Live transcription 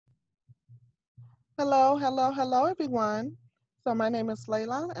Hello, hello, hello, everyone. So my name is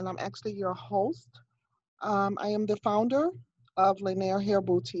Lela, and I'm actually your host. I am the founder of Lanier Hair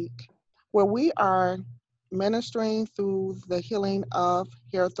Boutique, where we are ministering through the healing of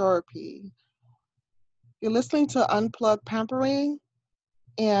hair therapy. You're listening to Unplugged Pampering,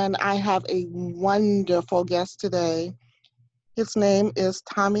 and I have a wonderful guest today. His name is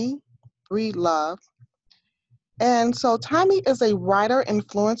Tommy Breedlove. And so Tommy is a writer,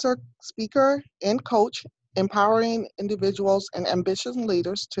 influencer, speaker, and coach, empowering individuals and ambitious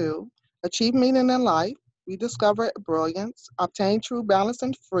leaders to achieve meaning in life, rediscover brilliance, obtain true balance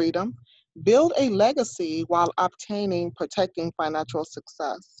and freedom, build a legacy while obtaining, protecting financial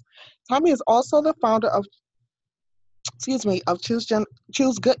success. Tommy is also the founder of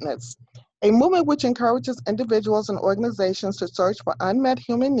Choose Goodness, a movement which encourages individuals and organizations to search for unmet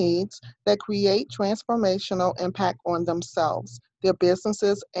human needs that create transformational impact on themselves, their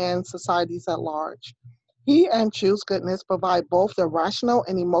businesses, and societies at large. He and Choose Goodness provide both the rational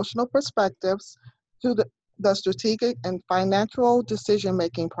and emotional perspectives to the strategic and financial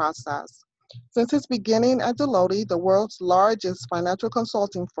decision-making process. Since his beginning at Deloitte, the world's largest financial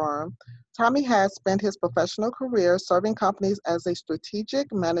consulting firm, Tommy has spent his professional career serving companies as a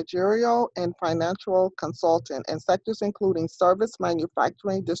strategic, managerial, and financial consultant in sectors including service,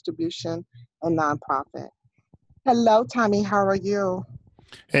 manufacturing, distribution, and nonprofit. Hello, Tommy. How are you?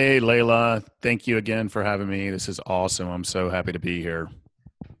 Hey, Layla. Thank you again for having me. This is awesome. I'm so happy to be here.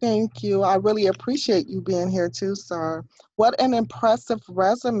 Thank you. I really appreciate you being here too, sir. What an impressive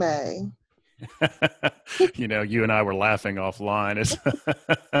resume. You and I were laughing offline.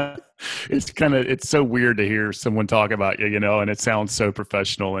 It's so weird to hear someone talk about you, and it sounds so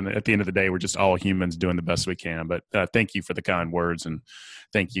professional. And at the end of the day, we're just all humans doing the best we can. But thank you for the kind words, and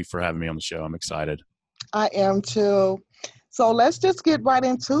thank you for having me on the show. I'm excited. I am too. So let's just get right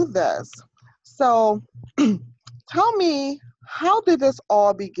into this. So tell me, how did this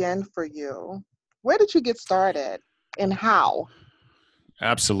all begin for you? Where did you get started and how?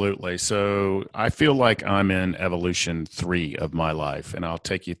 Absolutely. So I feel like I'm in evolution 3 of my life, and I'll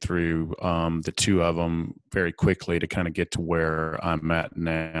take you through the two of them very quickly to kind of get to where I'm at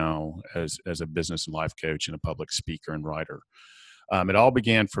now as a business and life coach and a public speaker and writer. It all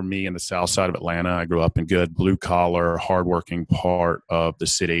began for me in the south side of Atlanta. I grew up in good blue collar, hardworking part of the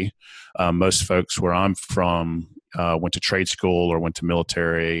city. Most folks where I'm from went to trade school or went to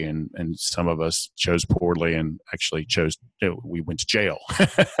military, and some of us chose poorly and actually we went to jail.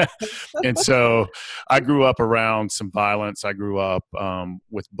 And so I grew up around some violence. I grew up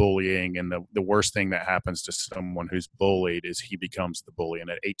with bullying, and the worst thing that happens to someone who's bullied is he becomes the bully. And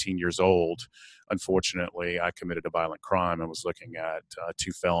at 18 years old, unfortunately, I committed a violent crime and was looking at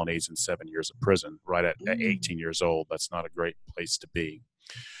 2 felonies and 7 years of prison right at 18 years old. That's not a great place to be.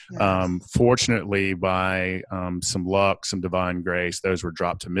 Yes. Fortunately, by some luck, some divine grace, those were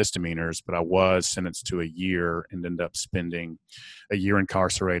dropped to misdemeanors, but I was sentenced to a year and ended up spending a year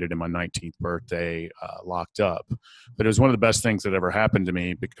incarcerated in my 19th birthday, locked up. But it was one of the best things that ever happened to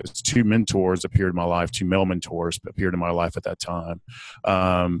me because 2 mentors appeared in my life, 2 male mentors appeared in my life at that time.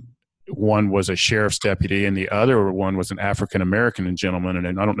 One was a sheriff's deputy, and the other one was an African-American gentleman.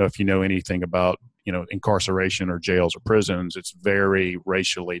 And I don't know if you know anything about, incarceration or jails or prisons. It's very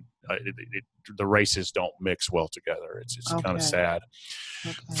racially, the races don't mix well together. It's kind of Okay. sad.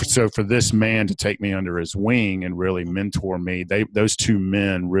 Okay. So for this man to take me under his wing and really mentor me, those 2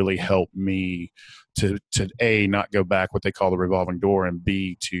 men really helped me to A, not go back what they call the revolving door, and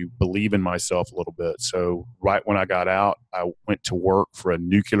B, to believe in myself a little bit. So right when I got out, I went to work for a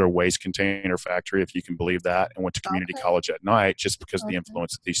nuclear waste container factory, if you can believe that, and went to community Okay. college at night just because of the Okay.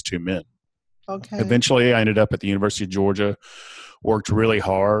 influence of these 2 men. Okay. Eventually, I ended up at the University of Georgia, worked really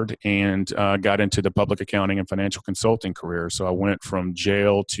hard, and got into the public accounting and financial consulting career. So I went from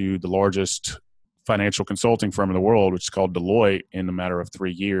jail to the largest financial consulting firm in the world, which is called Deloitte, in a matter of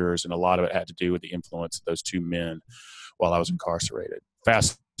 3 years. And a lot of it had to do with the influence of those 2 men while I was incarcerated.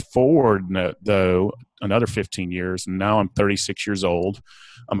 Fast forward, though, another 15 years, and now I'm 36 years old.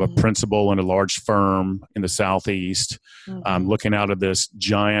 I'm a principal in a large firm in the Southeast. I'm Mm-hmm. looking out of this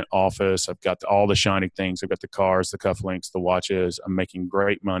giant office. I've got all the shiny things. I've got the cars, the cufflinks, the watches. I'm making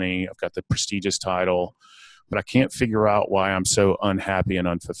great money. I've got the prestigious title, but I can't figure out why I'm so unhappy and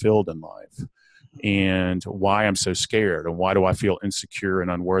unfulfilled in life, and why I'm so scared, and why do I feel insecure and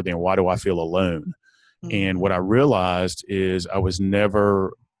unworthy, and why do I feel alone? And Mm-hmm. what I realized is I was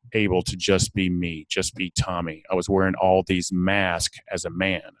never able to just be me, just be Tommy. I was wearing all these masks as a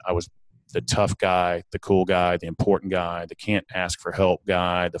man. I was the tough guy, the cool guy, the important guy, the can't ask for help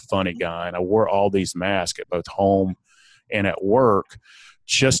guy, the funny guy. And I wore all these masks at both home and at work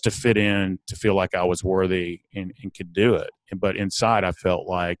just to fit in, to feel like I was worthy and could do it. But inside I felt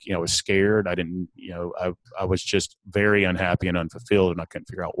like, I was scared. I didn't, I was just very unhappy and unfulfilled, and I couldn't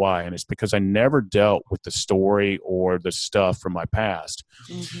figure out why. And it's because I never dealt with the story or the stuff from my past.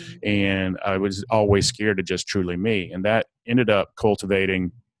 Mm-hmm. And I was always scared to just truly me. And that ended up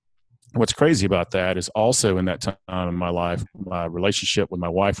cultivating. What's crazy about that is also in that time in my life, my relationship with my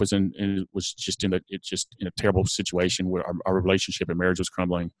wife was in a terrible situation where our relationship and marriage was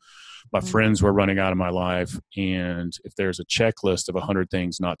crumbling. My friends were running out of my life. And if there's a checklist of 100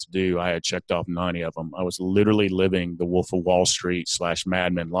 things not to do, I had checked off 90 of them. I was literally living the Wolf of Wall Street /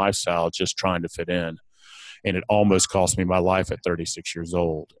 Mad Men lifestyle, just trying to fit in. And it almost cost me my life at 36 years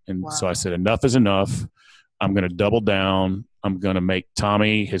old. And so I said, enough is enough. I'm going to double down. I'm going to make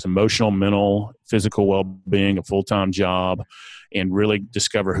Tommy, his emotional, mental, physical well-being, a full-time job, and really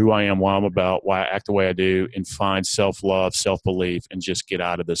discover who I am, what I'm about, why I act the way I do, and find self-love, self-belief, and just get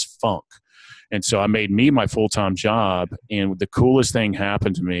out of this funk. And so I made me my full-time job. And the coolest thing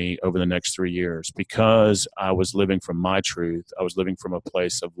happened to me over the next 3 years, because I was living from my truth. I was living from a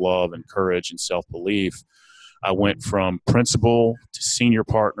place of love and courage and self-belief. I went from principal to senior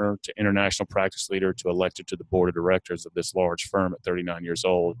partner to international practice leader to elected to the board of directors of this large firm at 39 years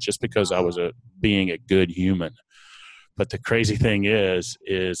old, just because I was being a good human. But the crazy thing is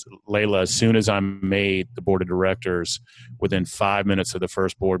Lela, as soon as I made the board of directors, within 5 minutes of the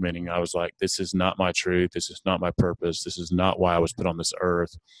first board meeting, I was like, this is not my truth. This is not my purpose. This is not why I was put on this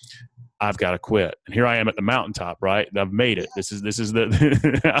earth. I've got to quit. And here I am at the mountaintop, right? I've made it. This is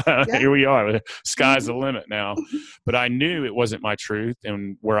the, here we are. Sky's the limit now. But I knew it wasn't my truth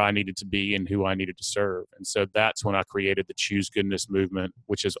and where I needed to be and who I needed to serve. And so that's when I created the Choose Goodness movement,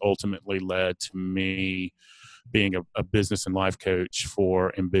 which has ultimately led to me being a business and life coach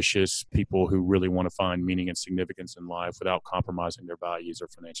for ambitious people who really want to find meaning and significance in life without compromising their values or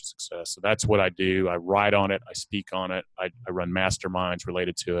financial success. So that's what I do. I write on it. I speak on it. I run masterminds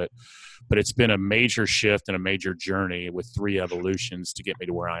related to it. But it's been a major shift and a major journey with 3 evolutions to get me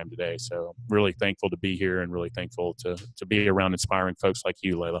to where I am today. So really thankful to be here and really thankful to be around inspiring folks like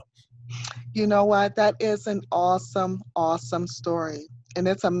you, Lela. You know what? That is an awesome, awesome story. And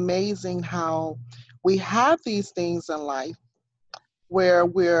it's amazing how we have these things in life where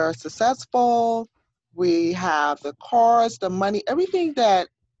we're successful, we have the cars, the money, everything that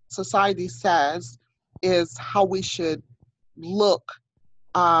society says is how we should look,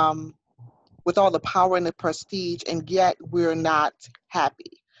 with all the power and the prestige, and yet we're not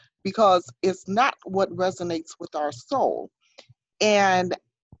happy because it's not what resonates with our soul. And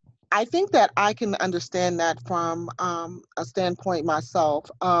I think that I can understand that from a standpoint myself.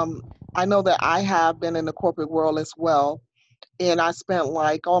 I know that I have been in the corporate world as well, and I spent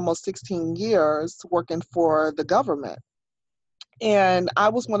like almost 16 years working for the government. And I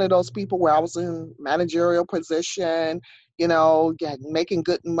was one of those people where I was in managerial position, making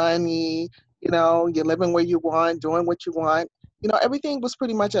good money, you're living where you want, doing what you want. Everything was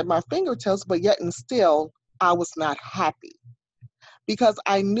pretty much at my fingertips, but yet and still, I was not happy because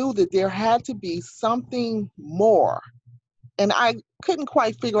I knew that there had to be something more. And I couldn't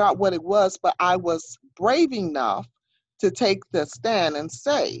quite figure out what it was, but I was brave enough to take the stand and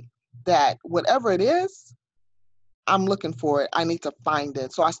say that whatever it is, I'm looking for it. I need to find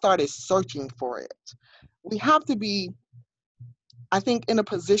it. So I started searching for it. We have to be, I think, in a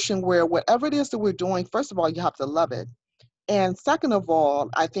position where whatever it is that we're doing, first of all, you have to love it. And second of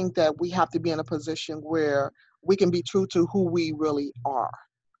all, I think that we have to be in a position where we can be true to who we really are.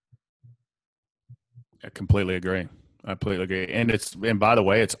 I completely agree. And by the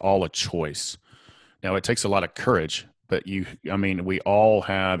way, it's all a choice. Now, it takes a lot of courage, but we all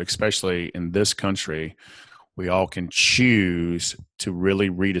have, especially in this country, we all can choose to really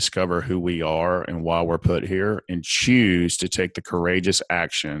rediscover who we are and why we're put here, and choose to take the courageous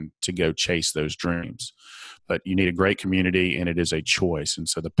action to go chase those dreams. But you need a great community, and it is a choice. And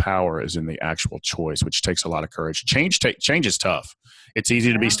so the power is in the actual choice, which takes a lot of courage. Change is tough. It's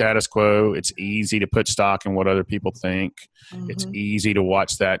easy to be status quo. It's easy to put stock in what other people think. Mm-hmm. It's easy to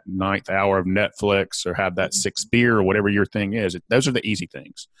watch that 9th hour of Netflix or have that 6th beer or whatever your thing is. Those are the easy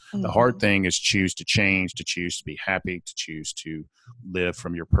things. Mm-hmm. The hard thing is choose to change, to choose to be happy, to choose to live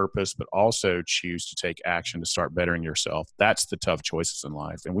from your purpose, but also choose to take action to start bettering yourself. That's the tough choices in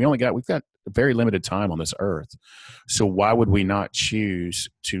life. And we've got a very limited time on this earth. So why would we not choose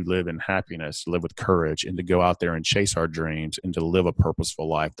to live in happiness, live with courage, and to go out there and chase our dreams and to live a purposeful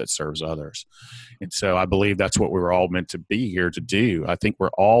life that serves others? And so I believe that's what we were all meant to be here to do. I think we're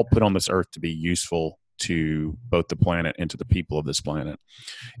all put on this earth to be useful to both the planet and to the people of this planet.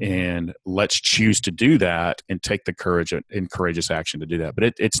 And let's choose to do that and take the courage and courageous action to do that.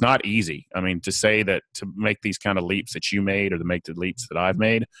 But it's not easy. I mean, to say that to make these kind of leaps that you made or to make the leaps that I've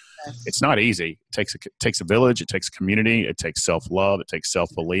made, Yes. it's not easy. It takes a village. It takes a community. It takes self-love. It takes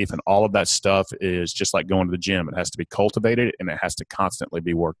self-belief. And all of that stuff is just like going to the gym. It has to be cultivated and it has to constantly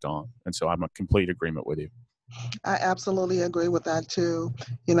be worked on. And so I'm in complete agreement with you. I absolutely agree with that too.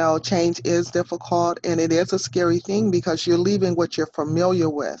 You know, change is difficult and it is a scary thing because you're leaving what you're familiar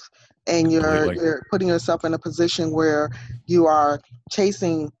with and Completely. you're putting yourself in a position where you are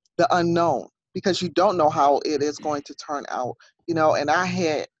chasing the unknown because you don't know how it is going to turn out. You know, and I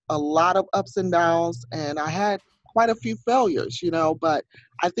had a lot of ups and downs and I had quite a few failures, you know, but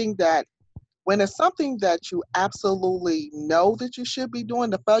I think that when it's something that you absolutely know that you should be doing,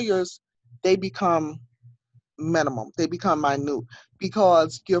 the failures they become minimum. They become minute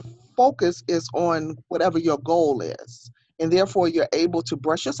because your focus is on whatever your goal is. And therefore, you're able to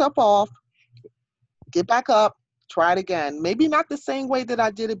brush yourself off, get back up, try it again. Maybe not the same way that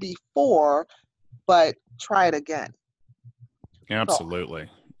I did it before, but try it again. So Absolutely.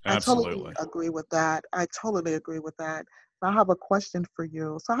 I totally Absolutely. agree with that. I totally agree with that. So I have a question for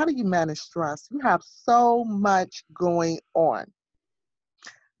you. So, how do you manage stress? You have so much going on.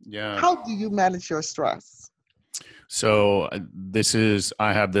 Yeah. How do you manage your stress? So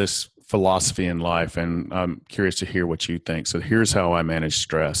I have this philosophy in life, and I'm curious to hear what you think. So here's how I manage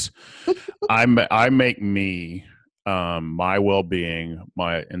stress. I make me, my well-being,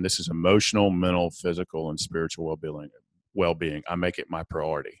 and this is emotional, mental, physical, and spiritual well-being. I make it my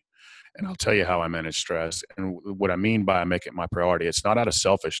priority. And I'll tell you how I manage stress. And what I mean by I make it my priority, it's not out of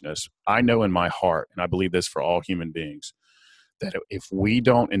selfishness. I know in my heart, and I believe this for all human beings, that if we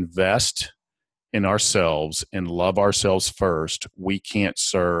don't invest in ourselves and love ourselves first, we can't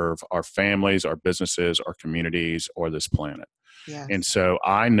serve our families, our businesses, our communities, or this planet. And Yes. so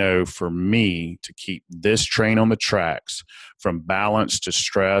I know for me to keep this train on the tracks from balance to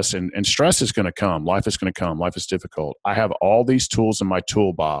stress, and stress is going to come. Life is going to come. Life is difficult. I have all these tools in my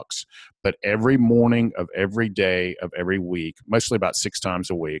toolbox, but every morning of every day of every week, mostly about 6 times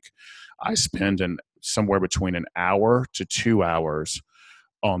a week, I spend somewhere between an hour to 2 hours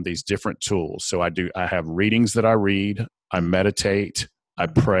on these different tools. So I have readings that I read, I meditate, I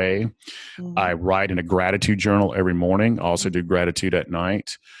Mhm, pray, I mhm, write in a gratitude journal every morning. I also do gratitude at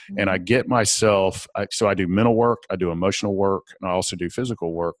night. And I mhm. get myself, so I do mental work, I do emotional work, and I also do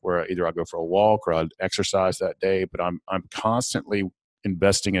physical work where either I go for a walk or I exercise that day, but I'm constantly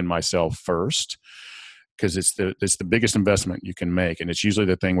investing in myself first because it's the biggest investment you can make, and it's usually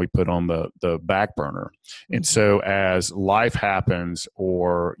the thing we put on the back burner. And Mhm. so as life happens,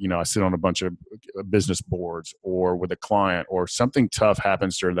 or I sit on a bunch of business boards or with a client, or something tough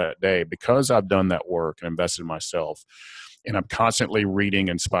happens during that day, because I've done that work and invested in myself, and I'm constantly reading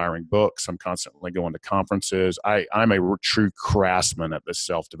inspiring books, I'm constantly going to conferences. I'm a true craftsman at this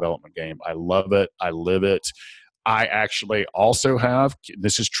self-development game. I love it, I live it. I actually also have,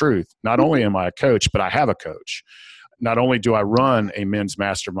 this is truth, not only am I a coach, but I have a coach. Not only do I run a men's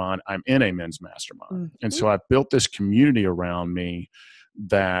mastermind, I'm in a men's mastermind. And Mhm, so I've built this community around me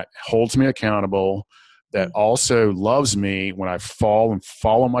that holds me accountable, that mhm. also loves me when I fall and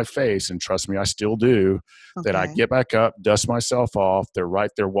fall on my face. And trust me, I still do. That I Okay. get back up, dust myself off. They're right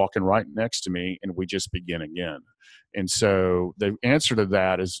there walking right next to me, and we just begin again. And so the answer to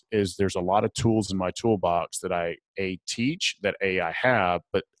that is there's a lot of tools in my toolbox that I teach, that I have,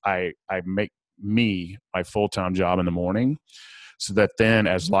 but I make me my full-time job in the morning, so that then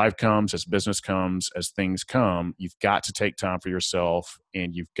as life comes, as business comes, as things come, you've got to take time for yourself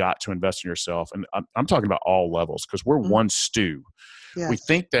and you've got to invest in yourself. And I'm talking about all levels, because we're Mhm. one stew. We Yes.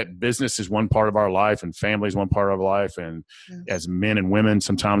 think that business is one part of our life and family is one part of our life, and Yes. as men and women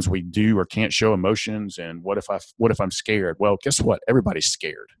sometimes we do or can't show emotions. And what if I'm scared? Well, guess what? Everybody's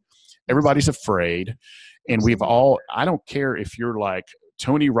scared, everybody's Absolutely. afraid. And Absolutely. I don't care if you're like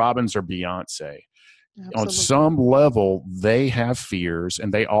Tony Robbins or Beyonce, on Absolutely. some level they have fears,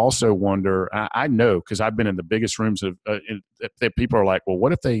 and they also wonder. I know, because I've been in the biggest rooms that people are like, well,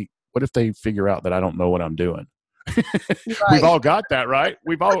 what if they figure out that I don't know what I'm doing? We've Right. all got that, right?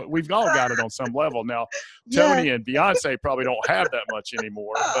 We've all got it on some level. Now, Yes. Tony and Beyonce probably don't have that much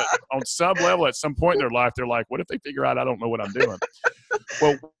anymore, but on some level, at some point in their life, they're like, what if they figure out I don't know what I'm doing?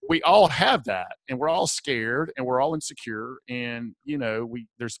 Well, we all have that, and we're all scared, and we're all insecure, and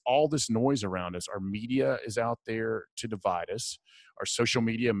there's all this noise around us. Our media is out there to divide us. Our social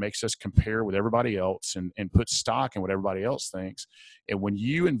media makes us compare with everybody else and put stock in what everybody else thinks. And when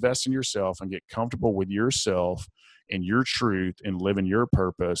you invest in yourself and get comfortable with yourself and your truth and live in your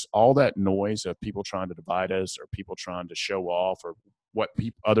purpose, all that noise of people trying to divide us or people trying to show off or what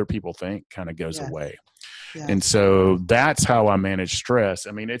other people think kind of goes Yes. away. And Yes. so that's how I manage stress.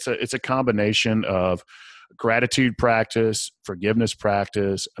 I mean, it's a combination of gratitude practice, forgiveness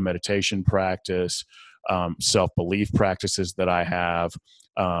practice, a meditation practice, self-belief practices that I have,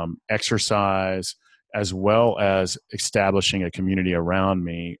 exercise, as well as establishing a community around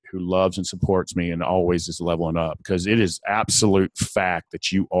me who loves and supports me and always is leveling up, because it is absolute fact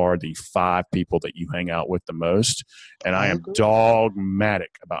that you are the 5 people that you hang out with the most. And I I am agree.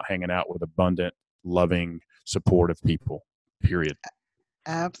 dogmatic about hanging out with abundant, loving, supportive people, period.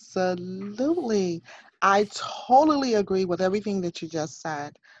 Absolutely. I totally agree with everything that you just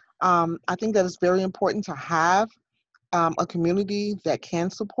said. I think that it's very important to have a community that can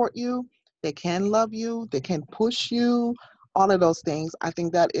support you, that can love you, that can push you, all of those things. I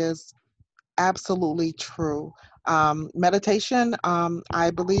think that is absolutely true. Meditation, I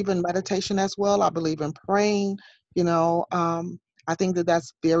believe in meditation as well. I believe in praying. You know, I think that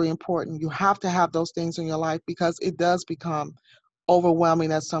that's very important. You have to have those things in your life because it does become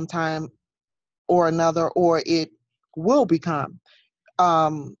overwhelming at some time or another, or it will become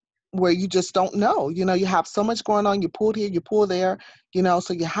um, where you just don't know. You know, you have so much going on. You pull here, you pull there. You know,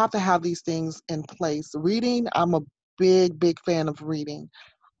 so you have to have these things in place. Reading, I'm a big fan of reading. Me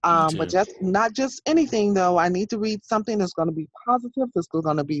But too. just not just anything though. I need to read something that's going to be positive, that's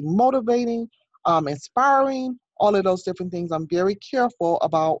going to be motivating, inspiring, all of those different things. I'm very careful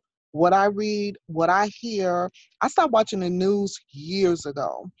about what I read, what I hear. I stopped watching the news years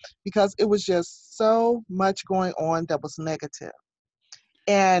ago because it was just so much going on that was negative.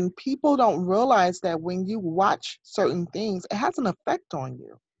 And people don't realize that when you watch certain things, it has an effect on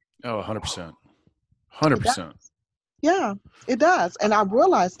you. Oh, 100%. It does. 100%. Yeah, it does. And I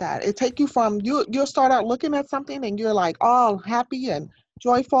realized that. It take you from you'll start out looking at something and you're like all happy and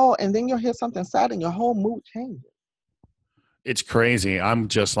joyful, and then you'll hear something sad and your whole mood changes. It's crazy. I'm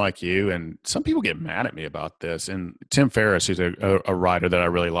just like you, and some people get mad at me about this. And Tim Ferriss, who's a writer that I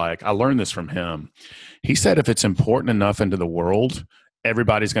really like, I learned this from him. He said if it's important enough into the world,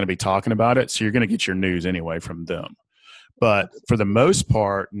 everybody's going to be talking about it. So you're going to get your news anyway from them. But for the Absolutely. most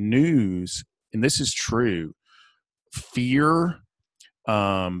part, news, and this is true, fear,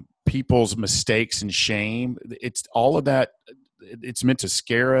 people's mistakes and shame, it's all of that. It's meant to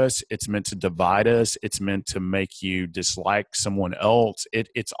scare us. It's meant to divide us. It's meant to make you dislike someone else.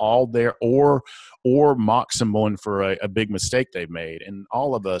 It's all there, or mock someone for a big mistake they've made. And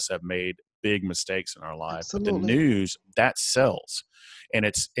all of us have made big mistakes in our life. But the Absolutely. news, that sells. And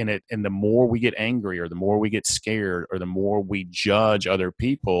the more we get angry or the more we get scared or the more we judge other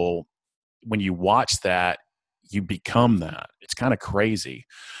people, when you watch that, you become that. It's kind of crazy.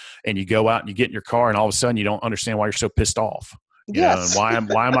 And you go out and you get in your car and all of a sudden you don't understand why you're so pissed off. And Yes. why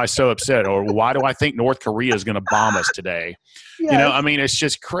am I so upset? Or why do I think North Korea is going to bomb us today? Yes. I mean, it's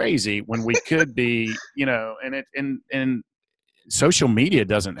just crazy when we could be, and social media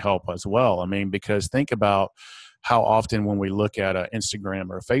doesn't help as well. I mean, because think about how often when we look at an Instagram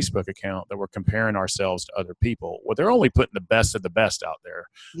or a Facebook account that we're comparing ourselves to other people. Well, they're only putting the best of the best out there.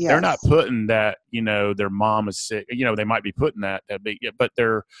 They're not Yes. putting that, their mom is sick. They might be putting that big, but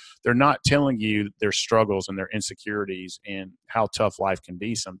they're not telling you their struggles and their insecurities and how tough life can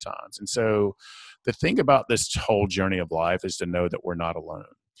be sometimes. And so the thing about this whole journey of life is to know that we're not alone.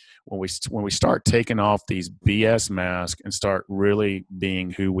 When we start taking off these BS masks and start really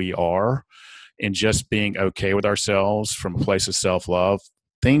being who we are and just being okay with ourselves from a place of self-love,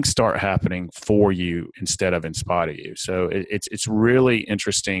 things start happening for you instead of in spite of you. So it's really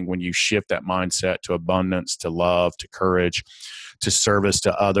interesting when you shift that mindset to abundance, to love, to courage, to service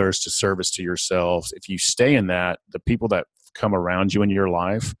to others, to service to yourselves. If you stay in that, the people that come around you in your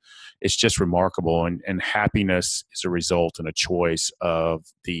life, it's just remarkable. And happiness is a result and a choice of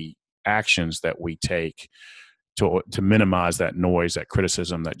the actions that we take to minimize that noise, that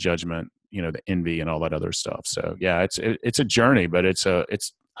criticism, that judgment, the envy and all that other stuff. So yeah, it's a journey, but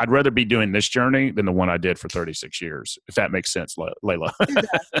I'd rather be doing this journey than the one I did for 36 years, if that makes sense, Layla. It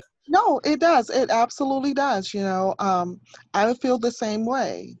does. No, it does. It absolutely does. I feel the same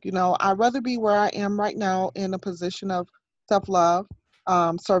way. I'd rather be where I am right now in a position of self love,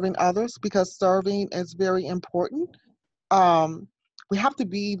 serving others because serving is very important. um, we have to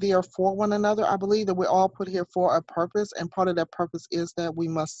be there for one another. I believe that we're all put here for a purpose, and part of that purpose is that we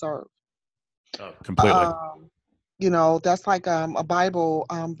must serve. Oh, completely. Um, that's like a Bible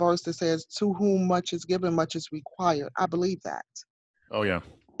verse that says, "To whom much is given, much is required." I believe that. Oh yeah.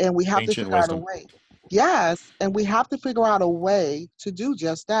 And we have to Ancient figure out a wisdom. way. Yes, and we have to figure out a way to do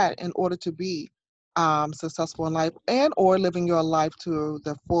just that in order to be successful in life and or living your life to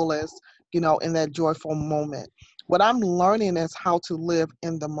the fullest, in that joyful moment. What I'm learning is how to live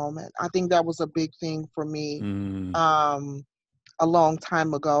in the moment. I think that was a big thing for me Mm, um, a long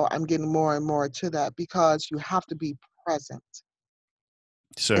time ago. I'm getting more and more to that because you have to be present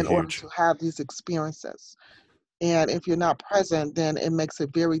so in order huge. to have these experiences. And if you're not present, then it makes it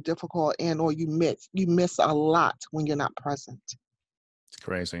very difficult, and or you miss a lot when you're not present. It's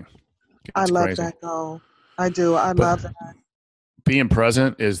crazy. I It's love crazy. that though. I do. I But love that. being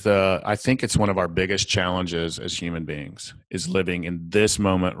present is I think it's one of our biggest challenges as human beings is living in this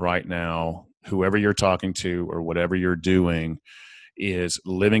moment right now, whoever you're talking to or whatever you're doing is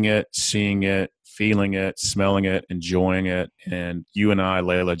living it, seeing it, feeling it, smelling it, enjoying it. And you and I,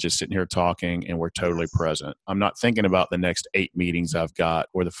 Layla, just sitting here talking and we're totally Yes. present. I'm not thinking about the next 8 meetings I've got,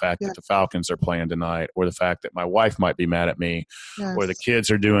 or the fact Yes. that the Falcons are playing tonight, or the fact that my wife might be mad at me, or the Yes. kids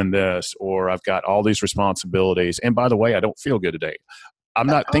are doing this, or I've got all these responsibilities. And by the way, I don't feel good today. I'm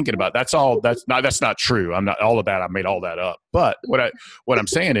not thinking about that's all that's not true. I'm not all of that. I made all that up. But what I'm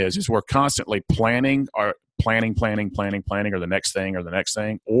saying is we're constantly planning or planning or the next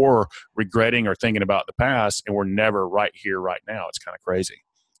thing or regretting or thinking about the past, and we're never right here right now. It's kind of crazy.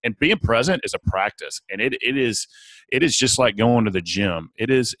 And being present is a practice, and it is just like going to the gym. It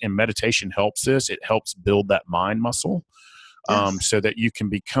is, and meditation helps this. It helps build that mind muscle, Yes. so that you can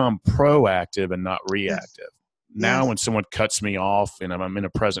become proactive and not Yes. reactive. Now, Yes. when someone cuts me off and I'm in a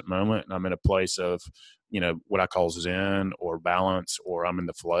present moment and I'm in a place of, what I call zen or balance, or I'm in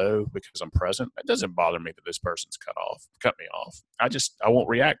the flow because I'm present, it doesn't bother me that this person's cut me off. I won't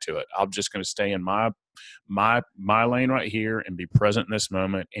react to it. I'm just going to stay in my lane right here and be present in this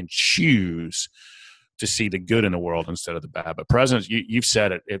moment and choose to see the good in the world instead of the bad. But presence, you've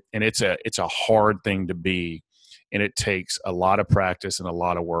said it, and it's a hard thing to be, and it takes a lot of practice and a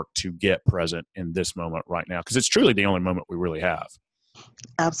lot of work to get present in this moment right now, because it's truly the only moment we really have.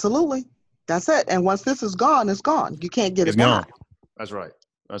 Absolutely. That's it. And once this is gone, it's gone. You can't get It's it back. gone. That's right.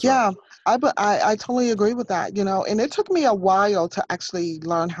 That's right. Yeah, I totally agree with that, and it took me a while to actually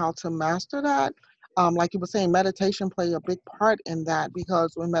learn how to master that. Like you were saying, meditation play a big part in that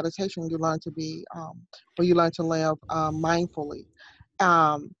because with meditation you learn to be, or you learn to live mindfully,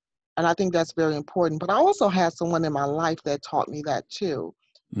 um, and I think that's very important. But I also had someone in my life that taught me that too,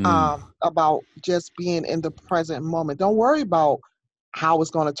 Mm, about just being in the present moment. Don't worry about how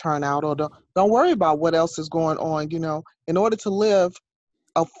it's going to turn out, or don't worry about what else is going on. In order to live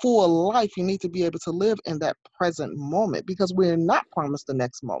a full life, you need to be able to live in that present moment because we're not promised the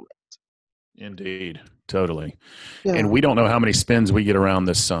next moment. indeed. Totally. You And know, we don't know how many spins we get around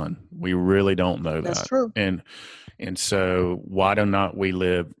this sun. We really don't know that's that. true. And so why do not we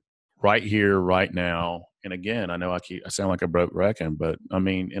live right here, right now? And again, I know I sound like a broke reckon, but I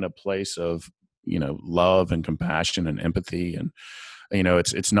mean, in a place of, love and compassion and empathy. And,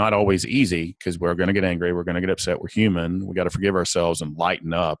 it's not always easy because we're going to get angry. We're going to get upset. We're human. We got to forgive ourselves and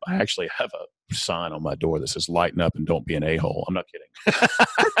lighten up. I actually have a sign on my door that says lighten up and don't be an a-hole. I'm not kidding.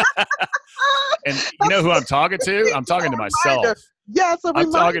 And you know That's who I'm talking to? I'm a talking to reminder. myself. Yes, a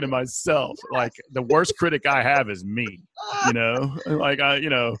I'm talking to reminder. myself. Like Yes. the worst critic I have is me. Like I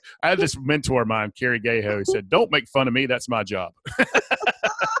had this mentor of mine, Kerry Gaho, who said, "Don't make fun of me. That's my job."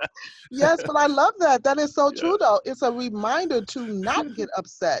 Yes, but I love that. That is so Yeah, true, though. It's a reminder to not get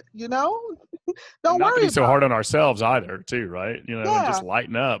upset. and Don't not to worry be so about hard it. on ourselves either, too, right? And just Yeah.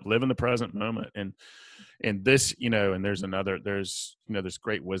 lighten up, live in the present moment, and this, and there's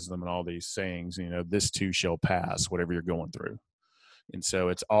great wisdom in all these sayings. This too shall pass, whatever you're going through. And so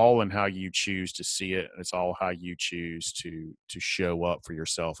it's all in how you choose to see it, and it's all how you choose to show up for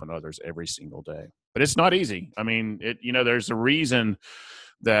yourself and others every single day. But it's not easy. I mean, there's a reason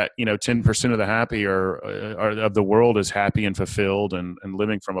that 10% of the happy are of the world is happy and fulfilled and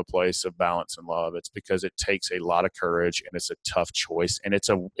living from a place of balance and love. It's because it takes a lot of courage, and it's a tough choice, and it's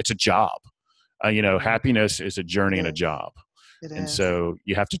a job. Mhm. Happiness is a It journey and a is. job. It And is. so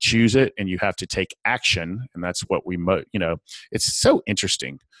you have to choose it, and you have to take action. And that's what it's so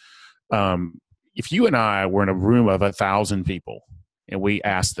interesting. Um, if you and I were in a room of 1,000 people and we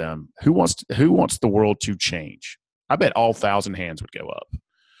asked them who wants the world to change, I bet all 1,000 hands would go up.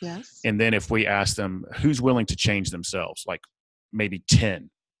 Yes. And then if we asked them who's willing to change themselves, like maybe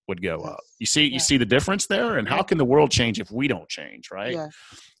 10 would go up. Yes. You see the difference there? And how Yes. can the world change if we don't change, right? Yes.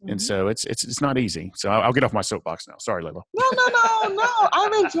 And Mhm. so it's not easy. So I'll get off my soapbox now. Sorry, Layla. No, no, no, no.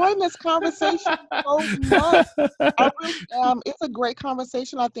 I'm enjoying this conversation so much. I really It's a great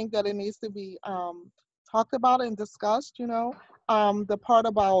conversation. I think that it needs to be talked about and discussed. the part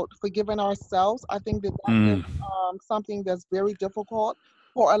about forgiving ourselves, I think that that is Mm. something that's very difficult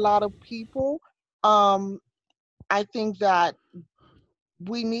for a lot of people. Um, I think that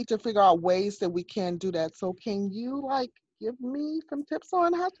we need to figure out ways that we can do that. So can you like give me some tips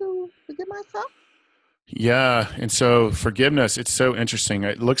on how to forgive myself? Yeah. And so forgiveness, it's so interesting.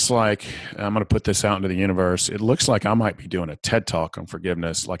 It looks like I'm going to put this out into the universe. It looks like I might be doing a TED talk on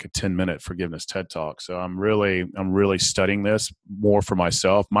forgiveness, like a 10-minute forgiveness TED talk. So I'm really studying this more for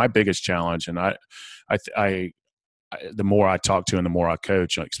myself. My biggest challenge, and I, I the more I talk to and the more I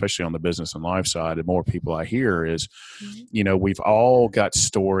coach, especially on the business and life side, the more people I hear is, Mhm. we've all got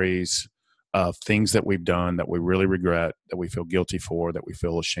stories of things that we've done that we really regret, that we feel guilty for, that we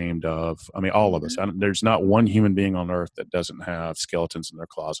feel ashamed of. I mean, all of us. Mhm. There's not one human being on earth that doesn't have skeletons in their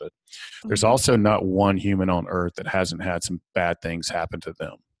closet. There's Mhm. also not one human on earth that hasn't had some bad things happen to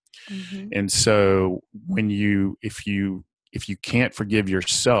them. Mhm. And so if you can't forgive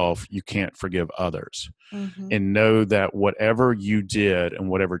yourself, you can't forgive others, Mhm. and know that whatever you did and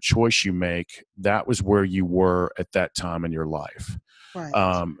whatever choice you make, that was where you were at that time in your life.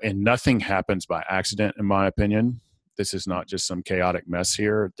 Right. And nothing happens by accident, in my opinion. This is not just some chaotic mess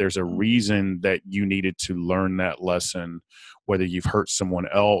here. There's a Mhm. reason that you needed to learn that lesson, whether you've hurt someone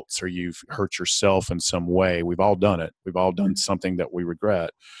else or you've hurt yourself in some way. We've all done it. We've all done something that we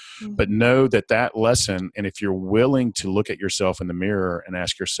regret. But Mhm. know that that lesson, and if you're willing to look at yourself in the mirror and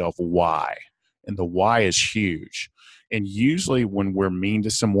ask yourself why, and the why is huge. And usually when we're mean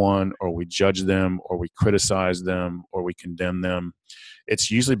to someone or we judge them or we criticize them or we condemn them, it's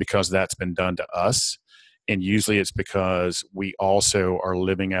usually because that's been done to us. And usually it's because we also are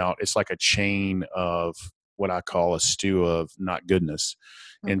living out, it's like a chain of what I call a stew of not goodness.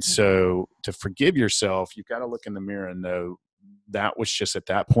 And Okay. so to forgive yourself, you've got to look in the mirror and know that was just at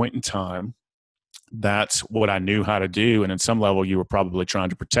that point in time. That's what I knew how to do. And in some level, you were probably trying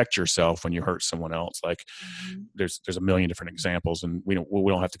to protect yourself when you hurt someone else. Like Mhm. there's a million different examples, and we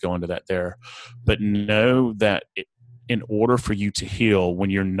don't have to go into that there. But know that in order for you to heal, when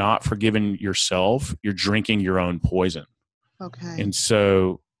you're not forgiving yourself, you're drinking your own poison. Okay. And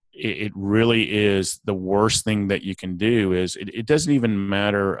so it really is the worst thing that you can do. Is it doesn't even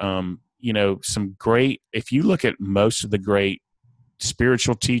matter. Some great, if you look at most of the great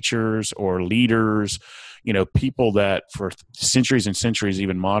spiritual teachers or leaders, people that for centuries and centuries,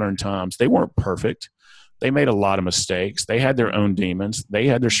 even modern times, they weren't perfect. They made a lot of mistakes. They had their own demons. They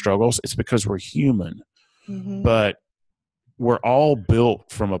had their struggles. It's because we're human. Mhm. But we're all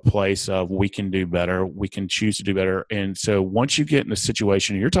built from a place of we can do better. We can choose to do better. And so once you get in a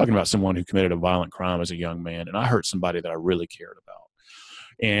situation, you're talking about someone who committed a violent crime as a young man, and I hurt somebody that I really cared about.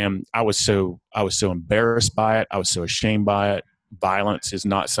 And I was so embarrassed by it. I was so ashamed by it. Violence is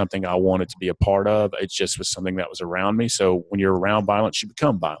not something I wanted to be a part of. It just was something that was around me. So when you're around violence, you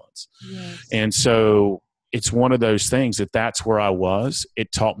become violence. Yes. And so it's one of those things that's where I was.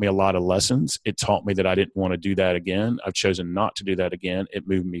 It taught me a lot of lessons. It taught me that I didn't want to do that again. I've chosen not to do that again. It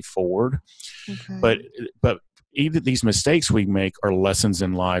moved me forward. Okay. But either these mistakes we make are lessons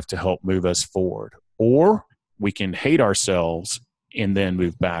in life to help move us forward, or we can hate ourselves and then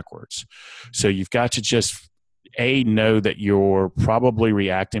move backwards. So you've got to just know that you're probably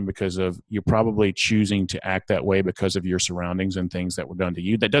reacting because of, you're probably choosing to act that way because of your surroundings and things that were done to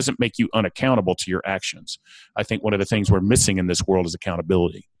you. That doesn't make you unaccountable to your actions. I think one of the things we're Absolutely. missing in this world is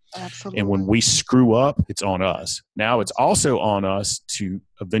accountability. And when Absolutely. we screw up, it's on us. Now it's Absolutely. also on us to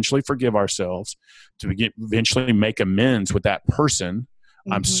eventually forgive ourselves, to eventually make amends with that person.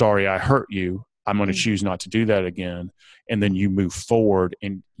 I'm Mhm. sorry I hurt you. I'm going to Mhm. choose not to do that again. And then Mhm. you move forward,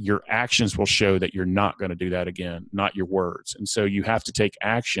 and your actions will show that you're not going to do that again, not your words. And so you have to take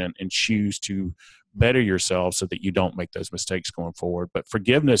action and choose to better yourself so that you don't make those mistakes going forward. But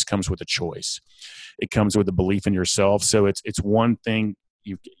forgiveness comes with a choice. It comes with a belief in yourself. So it's one thing.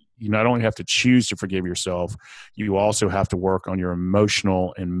 You not only have to choose to forgive yourself, you also have to work on your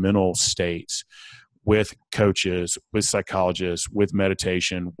emotional and mental states with coaches, with psychologists, with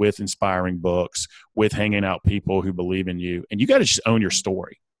meditation, with inspiring books, with hanging out people who believe in you. And you got to just own your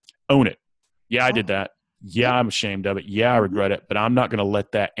story. Own it. Yeah, I did Okay. that. Yeah, Yep. I'm ashamed of it. Yeah, I Mhm. regret it, but I'm not going to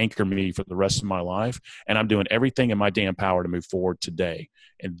let that anchor me for the rest of my life. And I'm doing everything in my damn power to move forward today.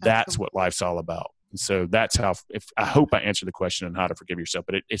 And that's what Absolutely. life's all about. And so that's how, if I hope I answered the question on how to forgive yourself,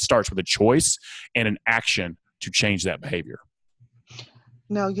 but it starts with a choice and an action to change that behavior.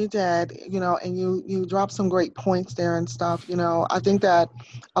 No, you did, and you dropped some great points there and stuff. I think that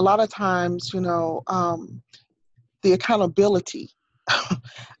a lot of times, the accountability.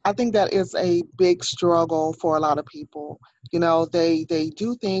 I think that is a big struggle for a lot of people. They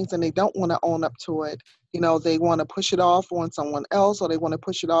do things and they don't want to own up to it. They want to push it off on someone else, or they want to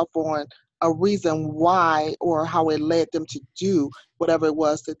push it off on a reason why or how it led them to do whatever it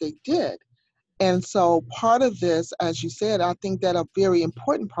was that they did. And so part of this, as you said, I think that a very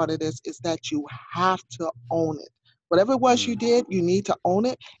important part of this is that you have to own it. Whatever it was you Mm, did, you need to own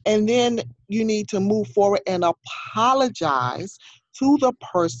it. And then you need to move forward and apologize to the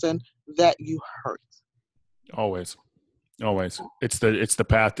person that you hurt. always, always. It's the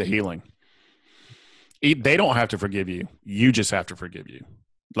path to healing. They don't have to forgive you. You just have to forgive you.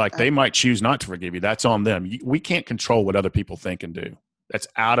 Like Uh, they might choose not to forgive you. That's on them. We can't control what other people think and do. That's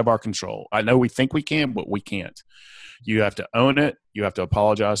out of our control. I know we think we can, but we can't. You have to own it. You have to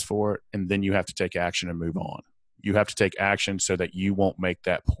apologize for it. And then you have to take action and move on. You have to take action so that you won't make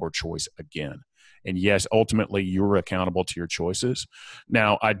that poor choice again. And yes, ultimately, you're accountable to your choices.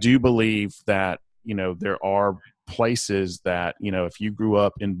 Now, I do believe that, there are places that, if you grew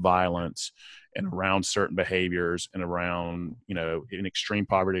up in violence and around certain behaviors and around, in extreme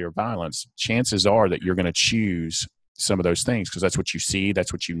poverty or violence, chances are that you're going to choose some of those things because that's what you see,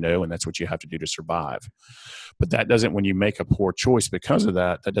 that's what you know, and that's what you have to do to survive. But that doesn't, when you make a poor choice because of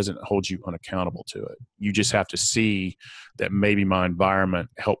that, that doesn't hold you unaccountable to it. You just have to see that maybe my environment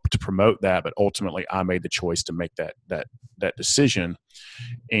helped to promote that, but ultimately I made the choice to make that decision.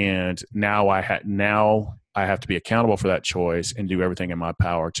 And now I have to be accountable for that choice and do everything in my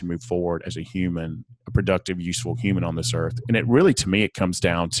power to move forward as a human, a productive, useful human on this earth. And it really, to me, it comes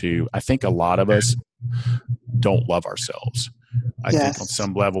down to, I think a lot of us don't love ourselves. I think on yes,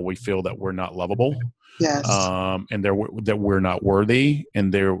 some level we feel that we're not lovable, yes, and that we're not worthy,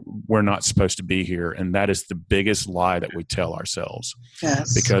 and we're not supposed to be here. And that is the biggest lie that we tell ourselves,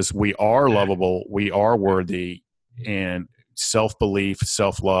 yes, because we are lovable, we are worthy, and self-belief,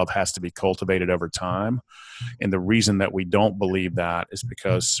 self-love has to be cultivated over time. And the reason that we don't believe that is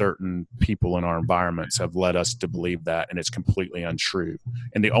because certain people in our environments have led us to believe that, and it's completely untrue.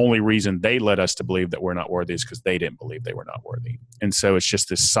 And the only reason they led us to believe that we're not worthy is because they didn't believe they were not worthy. And so it's just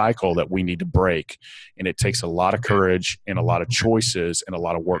this cycle that we need to break. And it takes a lot of courage and a lot of choices and a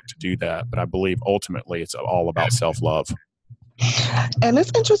lot of work to do that. But I believe ultimately it's all about self-love. And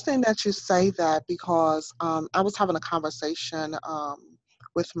it's interesting that you say that because I was having a conversation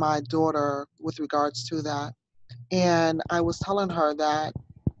with my daughter with regards to that. And I was telling her that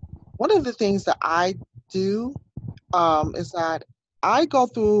one of the things that I do is that I go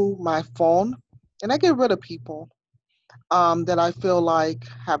through my phone and I get rid of people that I feel like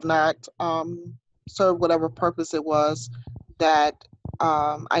have not served whatever purpose it was that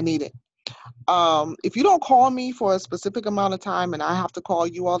I needed. If you don't call me for a specific amount of time and I have to call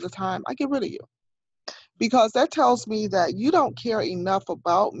you all the time, I get rid of you because that tells me that you don't care enough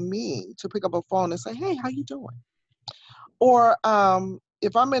about me to pick up a phone and say, "Hey, how you doing?" Or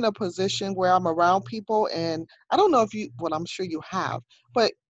if I'm in a position where I'm around people and I don't know if you, well, I'm sure you have,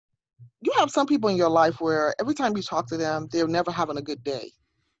 but you have some people in your life where every time you talk to them, they're never having a good day.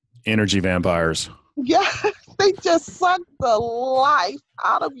 Energy vampires. Yeah, they just suck the life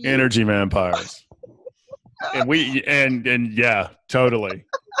out of you. Energy vampires. And yeah, totally.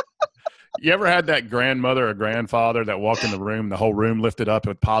 You ever had that grandmother or grandfather that walked in the room, the whole room lifted up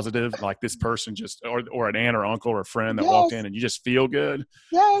with positive, like this person just, or an aunt or uncle or a friend that walked Yes, in and you just feel good?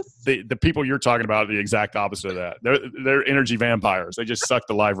 yes, The people you're talking about are the exact opposite of that. They're energy vampires. They just suck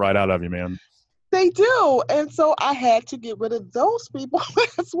the life right out of you, man. they do. And so I had to get rid of those people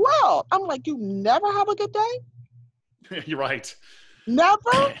as well. I'm like, you never have a good day? You're right. Never?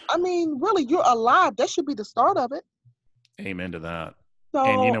 I mean, really, you're alive. That should be the start of it. Amen to that.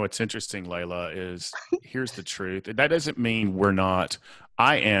 And So, what's interesting, Layla, is here's the truth. That doesn't mean we're not.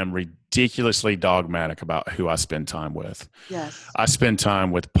 I am ridiculously dogmatic about who I spend time with. yes, I spend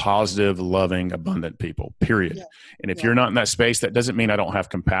time with positive, loving, abundant people, period. yes, And if yes, you're not in that space, that doesn't mean I don't have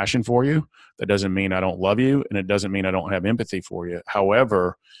compassion for you. That doesn't mean I don't love you. And it doesn't mean I don't have empathy for you.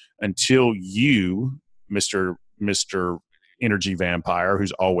 However, until you, Mr. Energy vampire,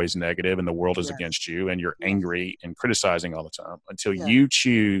 who's always negative and the world is yes, against you and you're yes, angry and criticizing all the time, until yes, you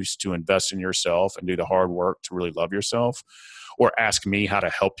choose to invest in yourself and do the hard work to really love yourself, or ask me how to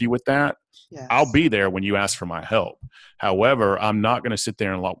help you with that, I'll yes, be there when you ask for my help. However, I'm not going to sit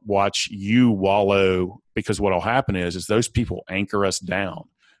there and watch you wallow, because what'll happen is those people anchor us down.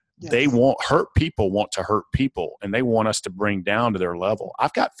 They yes, want want to hurt people, and they want us to bring down to their level.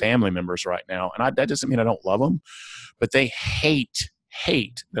 I've got family members right now, and that doesn't mean I don't love them, but they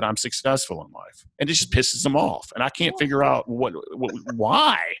hate that I'm successful in life, and it just pisses them off. And I can't figure out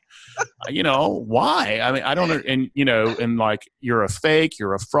why. Why? I mean, I don't know. And like, you're a fake,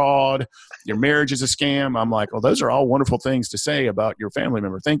 you're a fraud, your marriage is a scam. I'm like, well, those are all wonderful things to say about your family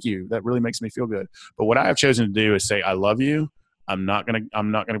member. Thank you. That really makes me feel good. But what I have chosen to do is say, I love you. I'm not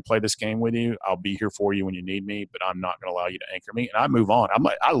gonna play this game with you. I'll be here for you when you need me, but I'm not gonna allow you to anchor me. And I move on. I'm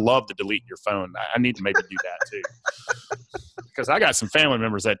like, I love to delete your phone. I need to maybe do that too, because I got some family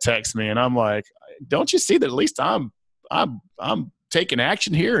members that text me, and I'm like, don't you see that at least I'm taking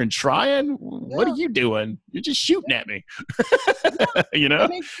action here and trying? What are you doing? You're just shooting at me.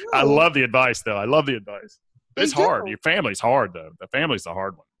 I love the advice, though. I love the advice. It's hard. Your family's hard, though. The family's the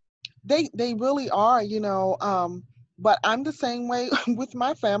hard one. They really are, but I'm the same way with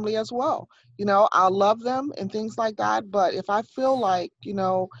my family as well. I love them and things like that. But if I feel like,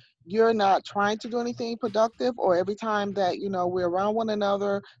 you're not trying to do anything productive, or every time that, we're around one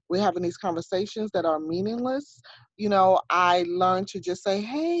another, we're having these conversations that are meaningless, I learn to just say,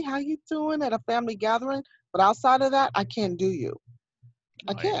 hey, how you doing at a family gathering? But outside of that, I can't do you.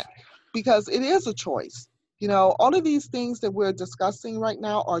 I can't, because it is a choice. All of these things that we're discussing right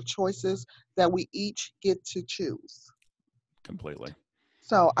now are choices that we each get to choose. Completely.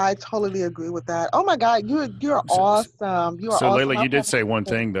 So I totally agree with that. Oh my God, you're awesome. You are so awesome. Lela, you did say one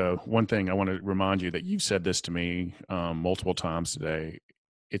thing, though. One thing I want to remind you that you've said this to me multiple times today.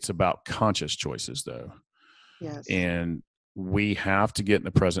 It's about conscious choices, though. Yes. And we have to get in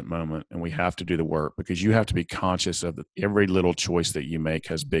the present moment, and we have to do the work, because you have to be conscious of every little choice that you make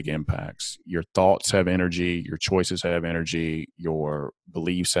has big impacts. Your thoughts have energy, your choices have energy, your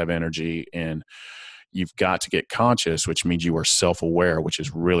beliefs have energy, and you've got to get conscious, which means you are self-aware, which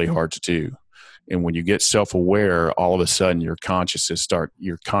is really hard to do. And when you get self-aware, all of a sudden your conscious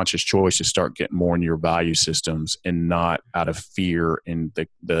choices start getting more in your value systems, and not out of fear and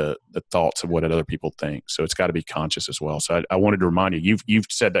the thoughts of what other people think. So it's got to be conscious as well. So I wanted to remind you, you've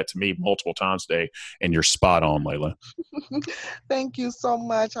said that to me multiple times today, and you're spot on, Lela. Thank you so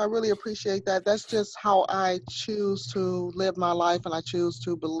much. I really appreciate that. That's just how I choose to live my life, and I choose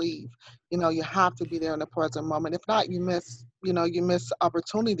to believe. You have to be there in the present moment. If not, you miss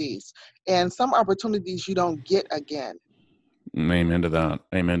opportunities, and some opportunities you don't get again. Amen to that.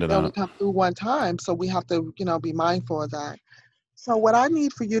 Amen to They only that. come through one time, so we have to, be mindful of that. So what I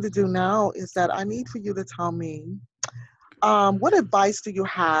need for you to do now is that I need for you to tell me, what advice do you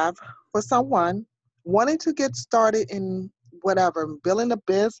have for someone wanting to get started in whatever, building a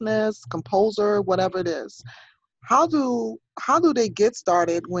business, composer, whatever it is? How do they get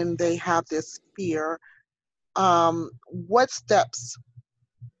started when they have this fear? What steps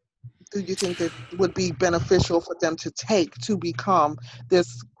do you think that would be beneficial for them to take to become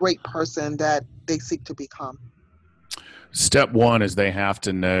this great person that they seek to become? Step one is they have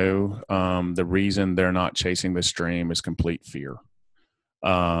to know the reason they're not chasing this dream is complete fear.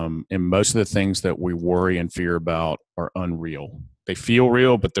 And most of the things that we worry and fear about are unreal. They feel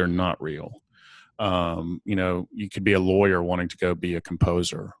real, but they're not real. You could be a lawyer wanting to go be a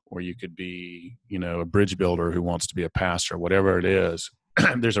composer, or you could be, a bridge builder who wants to be a pastor, whatever it is.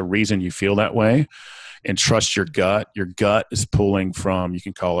 There's a reason you feel that way, and trust your gut. Your gut is pulling from, you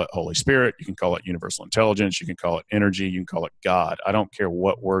can call it Holy Spirit, you can call it universal intelligence, you can call it energy, you can call it God. I don't care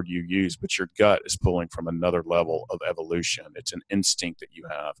what word you use, but your gut is pulling from another level of evolution. It's an instinct that you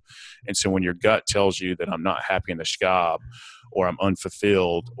have. And so when your gut tells you that I'm not happy in this job, or I'm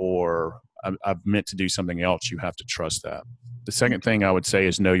unfulfilled, or I've meant to do something else, you have to trust that. The second thing I would say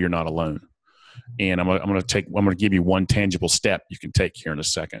is know you're not alone. And I'm going to give you one tangible step you can take here in a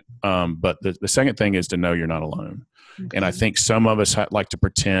second. But the second thing is to know you're not alone. Okay. And I think some of us like to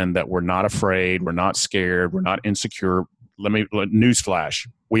pretend that we're not afraid, we're not scared, we're not insecure. Newsflash,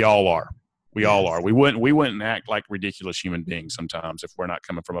 we all are. We all are. We wouldn't act like ridiculous human beings sometimes if we're not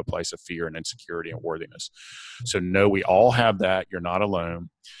coming from a place of fear and insecurity and worthiness. So no, we all have that. You're not alone.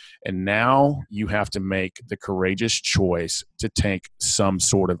 And now you have to make the courageous choice to take some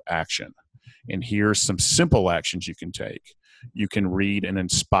sort of action. And here's some simple actions you can take. You can read an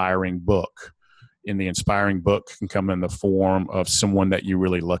inspiring book. And the inspiring book can come in the form of someone that you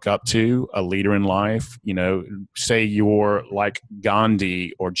really look up to, a leader in life. Say you're like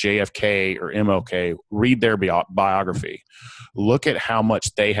Gandhi or JFK or MLK, read their biography. Look at how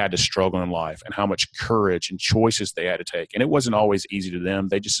much they had to struggle in life and how much courage and choices they had to take. And it wasn't always easy to them.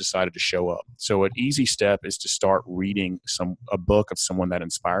 They just decided to show up. So an easy step is to start reading a book of someone that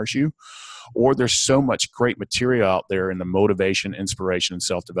inspires you. Or there's so much great material out there in the motivation, inspiration, and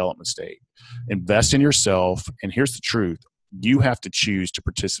self-development state. Invest in yourself. And here's the truth. you have to choose to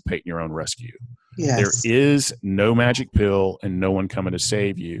participate in your own rescue. There Yes. is no magic pill and no one coming to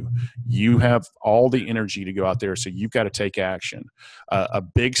save you. You have all the energy to go out there, so you've got to take action. A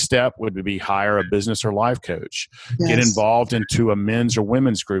big step would be hire a business or life coach. Get Yes. involved into a men's or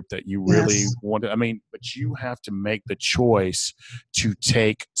women's group that you really Yes. want to. I mean, but you have to make the choice to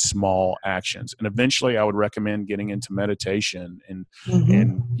take small actions. And eventually, I would recommend getting into meditation and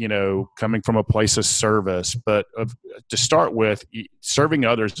Mm-hmm. coming from a place of service. But to start with, serving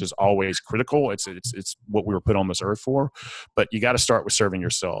others is always critical. It's what we were put on this earth for, but you got to start with serving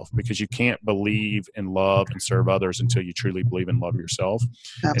yourself, because you can't believe in love and serve others until you truly believe and love yourself.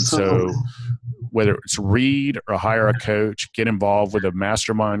 And Absolutely. so whether it's read or hire a coach, get involved with a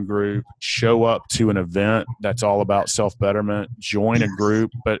mastermind group, show up to an event that's all about self-betterment, join a Yes.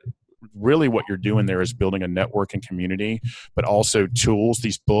 group, but really what you're doing there is building a network and community, but also tools.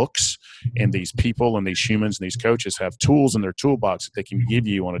 These books and these people and these humans and these coaches have tools in their toolbox that they can give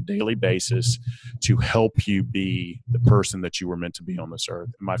you on a daily basis to help you be the person that you were meant to be on this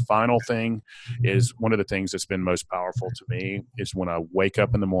earth. And my final thing is, one of the things that's been most powerful to me is when I wake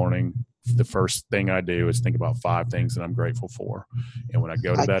up in the morning, the first thing I do is think about 5 things that I'm grateful for. And when I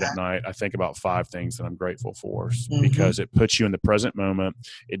go to Like bed at that. night, I think about 5 things that I'm grateful for, Mm-hmm. because it puts you in the present moment.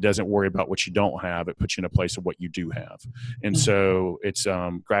 It doesn't worry about what you don't have. It puts you in a place of what you do have. And Mm-hmm. so it's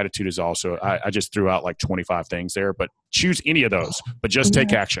gratitude is also, I just threw out like 25 things there, but choose any of those, but just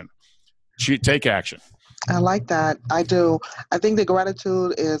take Yeah. action. Take action. I like that. I do. I think that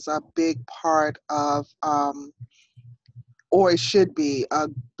gratitude is a big part of, or it should be a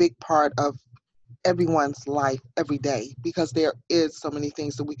big part of everyone's life every day, because there is so many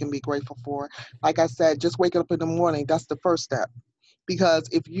things that we can be grateful for. Like I said, just waking up in the morning, that's the first step. Because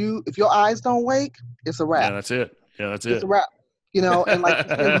if your eyes don't wake, it's a Yeah, wrap. that's it. Yeah, that's It's a it. wrap. And like you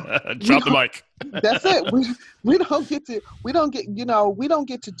say, we Drop the don't, mic. that's it. We don't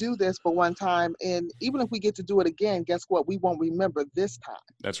get to do this for one time, and even if we get to do it again, guess what? We won't remember this time.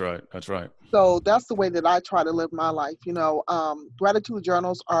 That's right. That's right. So that's the way that I try to live my life. Gratitude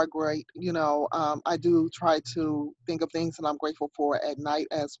journals are great. I do try to think of things that I'm grateful for at night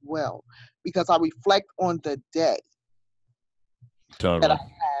as well, because I reflect on the day that I Totally.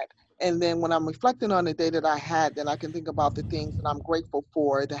 had. And then when I'm reflecting on the day that I had, then I can think about the things that I'm grateful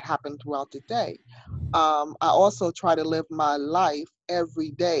for that happened throughout the day. I also try to live my life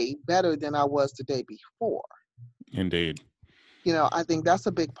every day better than I was the day before. Indeed. I think that's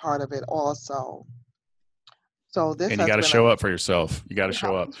a big part of it also. So this And you has got to been show up for yourself. You got to you have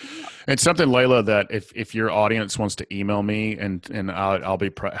show up. to show up. It's something, Layla, that if your audience wants to email me, and I'll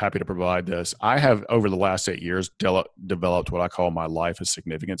be happy to provide this. I have, over the last 8 years, developed what I call my life of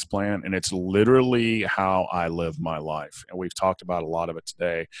significance plan, and it's literally how I live my life. And we've talked about a lot of it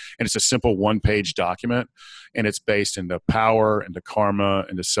today. And it's a simple 1-page document, and it's based into power, into karma,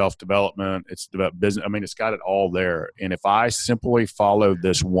 into self-development. It's about business. I mean, it's got it all there. And if I simply follow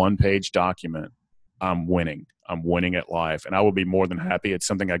this 1-page document, I'm winning. I'm winning at life. And I will be more than happy. It's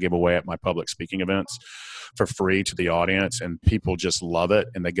something I give away at my public speaking events for free to the audience, and people just love it,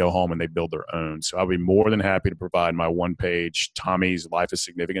 and they go home and they build their own. So I'll be more than happy to provide my 1-page Tommy's Life of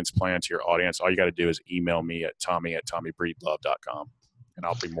Significance plan to your audience. All you got to do is email me at tommy@tommybreedlove.com, and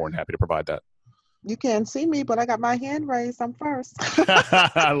I'll be more than happy to provide that. You can't see me, but I got my hand raised. I'm first.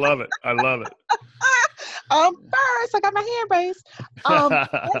 I love it. I love it. I'm first. I got my hand raised. Um,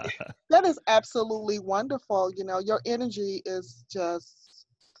 that is absolutely wonderful. Your energy is just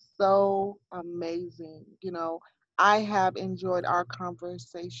so amazing. I have enjoyed our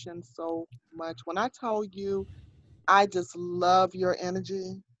conversation so much. When I tell you, I just love your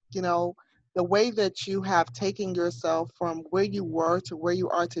energy. You know, the way that you have taken yourself from where you were to where you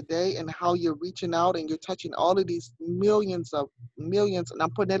are today, and how you're reaching out and you're touching all of these millions, and I'm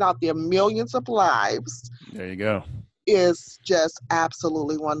putting it out there, millions of lives, There you go. is just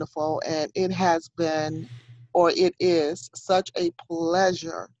absolutely wonderful. And it has been, or it is, such a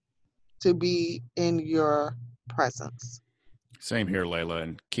pleasure to be in your presence. Same here, Layla,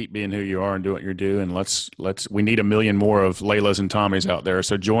 and keep being who you are and do what you're doing. We need a million more of Laylas and Tommies out there.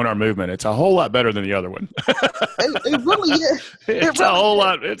 So join our movement. It's a whole lot better than the other one. It really is. It It's a really whole is.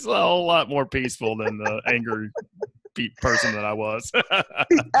 lot. It's a whole lot more peaceful than the angry person that I was.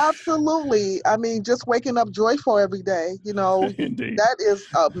 Absolutely. I mean, just waking up joyful every day, Indeed. that is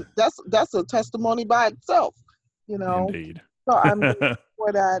that's a testimony by itself, you know. Indeed. So I'm grateful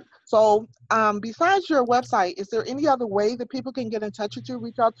for that. So, besides your website, is there any other way that people can get in touch with you,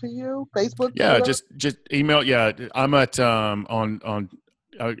 reach out to you? Facebook, Yeah, Twitter? just email. Yeah, I'm at on.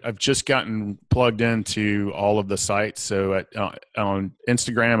 I've just gotten plugged into all of the sites. So on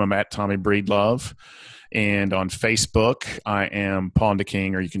Instagram, I'm at Tommy Breedlove, And on Facebook, I am Ponda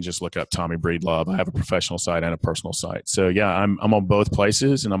King, or you can just look up Tommy Breedlove. I have a professional site and a personal site. So yeah, I'm on both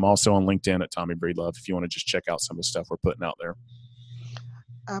places, and I'm also on LinkedIn at Tommy Breedlove if you want to just check out some of the stuff we're putting out there.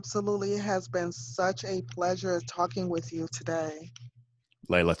 Absolutely. It has been such a pleasure talking with you today.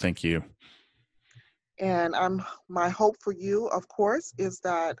 Lela, thank you. And my hope for you, of course, is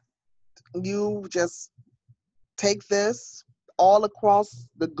that you just take this all across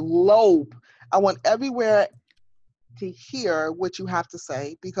the globe. I want everywhere to hear what you have to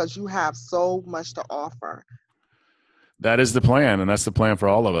say because you have so much to offer. That is the plan, and that's the plan for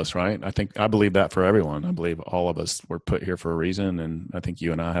all of us, right? I believe that for everyone. I believe all of us were put here for a reason, and I think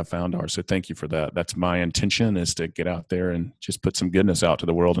you and I have found ours. So thank you for that. That's my intention, is to get out there and just put some goodness out to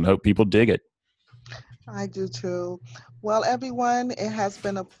the world and hope people dig it. I do too. Well, everyone, it has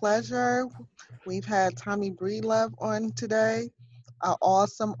been a pleasure. We've had Tommy Breedlove on today. An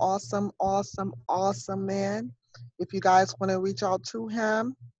awesome, awesome, awesome, awesome man. If you guys want to reach out to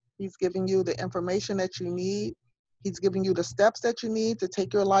him, he's giving you the information that you need. He's giving you the steps that you need to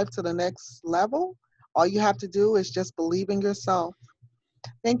take your life to the next level. All you have to do is just believe in yourself.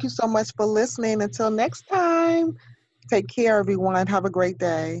 Thank you so much for listening. Until next time, take care, everyone. Have a great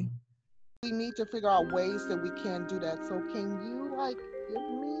day. We need to figure out ways that we can do that. So can you give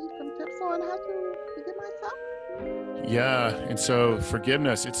me some tips on how to forgive myself? Yeah, and so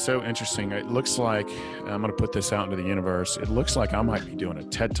forgiveness, it's so interesting. It looks like, I'm going to put this out into the universe, it looks like I might be doing a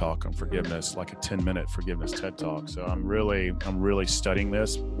TED Talk on forgiveness, like a 10-minute forgiveness TED Talk. So I'm really studying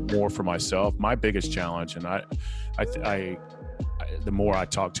this more for myself. My biggest challenge, and the more I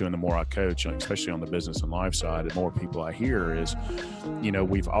talk to and the more I coach, especially on the business and life side, the more people I hear is,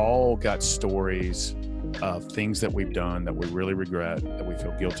 we've all got stories of things that we've done that we really regret, that we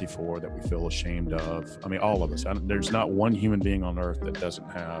feel guilty for, that we feel ashamed of. I mean, all of us. There's not one human being on earth that doesn't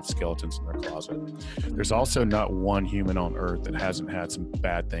have skeletons in their closet. There's also not one human on earth that hasn't had some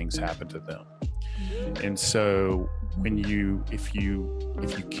bad things happen to them. And so if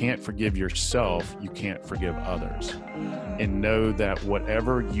you can't forgive yourself, you can't forgive others. And know that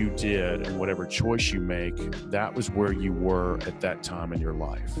whatever you did and whatever choice you make, that was where you were at that time in your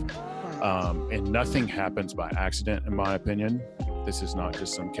life. And nothing happens by accident, in my opinion. This is not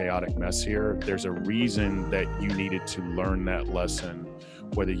just some chaotic mess here. There's a reason that you needed to learn that lesson,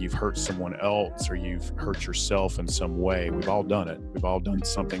 whether you've hurt someone else or you've hurt yourself in some way. We've all done it. We've all done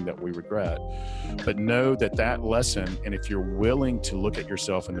something that we regret. But know that lesson, and if you're willing to look at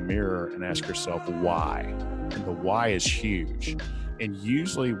yourself in the mirror and ask yourself why, and the why is huge. And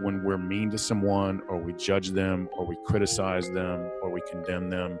usually when we're mean to someone, or we judge them, or we criticize them, or we condemn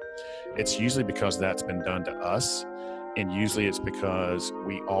them, it's usually because that's been done to us. And usually it's because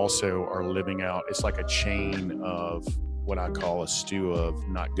we also are living out, it's like a chain of what I call a stew of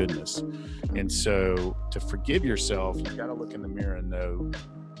not goodness. And so to forgive yourself, you got to look in the mirror and know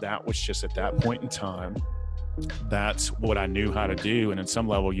that was just at that point in time. That's what I knew how to do. And at some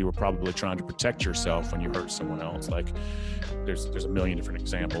level, you were probably trying to protect yourself when you hurt someone else. Like there's a million different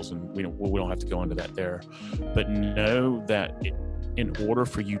examples, and we don't have to go into that there. But know that in order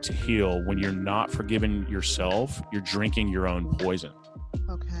for you to heal, when you're not forgiving yourself, you're drinking your own poison.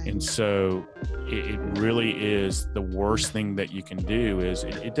 Okay. And so it really is the worst thing that you can do. Is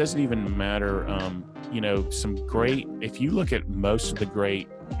it doesn't even matter. If you look at most of the great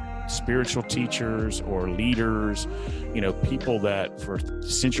spiritual teachers or leaders, people that for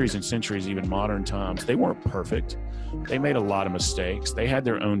centuries and centuries, even modern times, they weren't perfect. They made a lot of mistakes. They had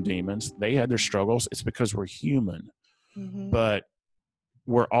their own demons. They had their struggles. It's because we're human. Mm-hmm. But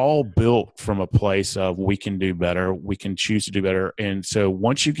we're all built from a place of we can do better. We can choose to do better. And so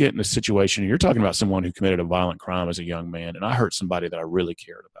once you get in a situation, you're talking about someone who committed a violent crime as a young man, and I hurt somebody that I really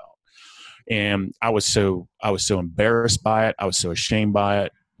cared about. And I was so embarrassed by it. I was so ashamed by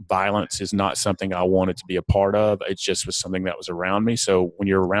it. Violence is not something I wanted to be a part of. It just was something that was around me. So when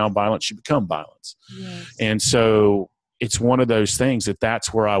you're around violence, you become violence. Yes. And so it's one of those things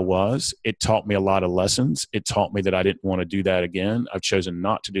that's where I was. It taught me a lot of lessons. It taught me that I didn't want to do that again. I've chosen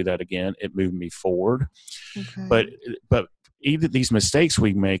not to do that again. It moved me forward. Okay. But either these mistakes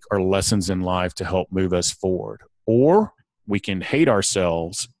we make are lessons in life to help move us forward, or we can hate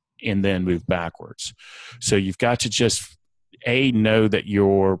ourselves and then move backwards. So you've got to just know that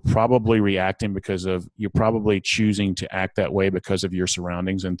you're probably reacting you're probably choosing to act that way because of your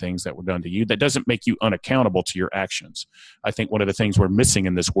surroundings and things that were done to you. That doesn't make you unaccountable to your actions. I think one of the things we're missing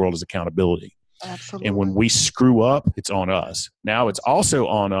in this world is accountability. Absolutely. And when we screw up, it's on us. Now it's also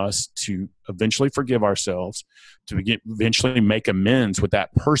on us to eventually forgive ourselves, to eventually make amends with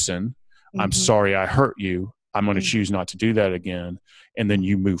that person. Mm-hmm. I'm sorry I hurt you. I'm going to Mm. choose not to do that again. And then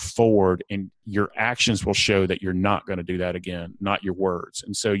you move forward, and your actions will show that you're not going to do that again, not your words.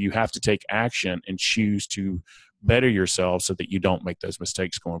 And so you have to take action and choose to better yourself so that you don't make those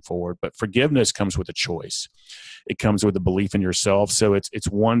mistakes going forward. But forgiveness comes with a choice. It comes with a belief in yourself. So it's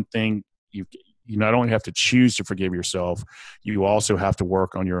one thing you not only have to choose to forgive yourself, you also have to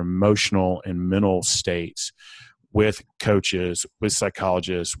work on your emotional and mental states with coaches, with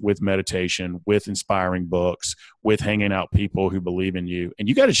psychologists, with meditation, with inspiring books, with hanging out people who believe in you. And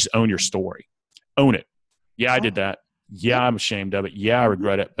you got to just own your story. Own it. Yeah, I did Oh, that. Yeah, yep. I'm ashamed of it. Yeah, I Mhm.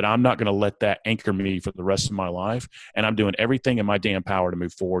 regret it, but I'm not going to let that anchor me for the rest of my life. And I'm doing everything in my damn power to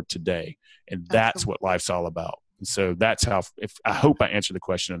move forward today. And that's what Absolutely. life's all about. And so that's how, if I hope I answered the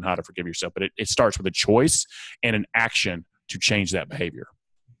question on how to forgive yourself, but it starts with a choice and an action to change that behavior.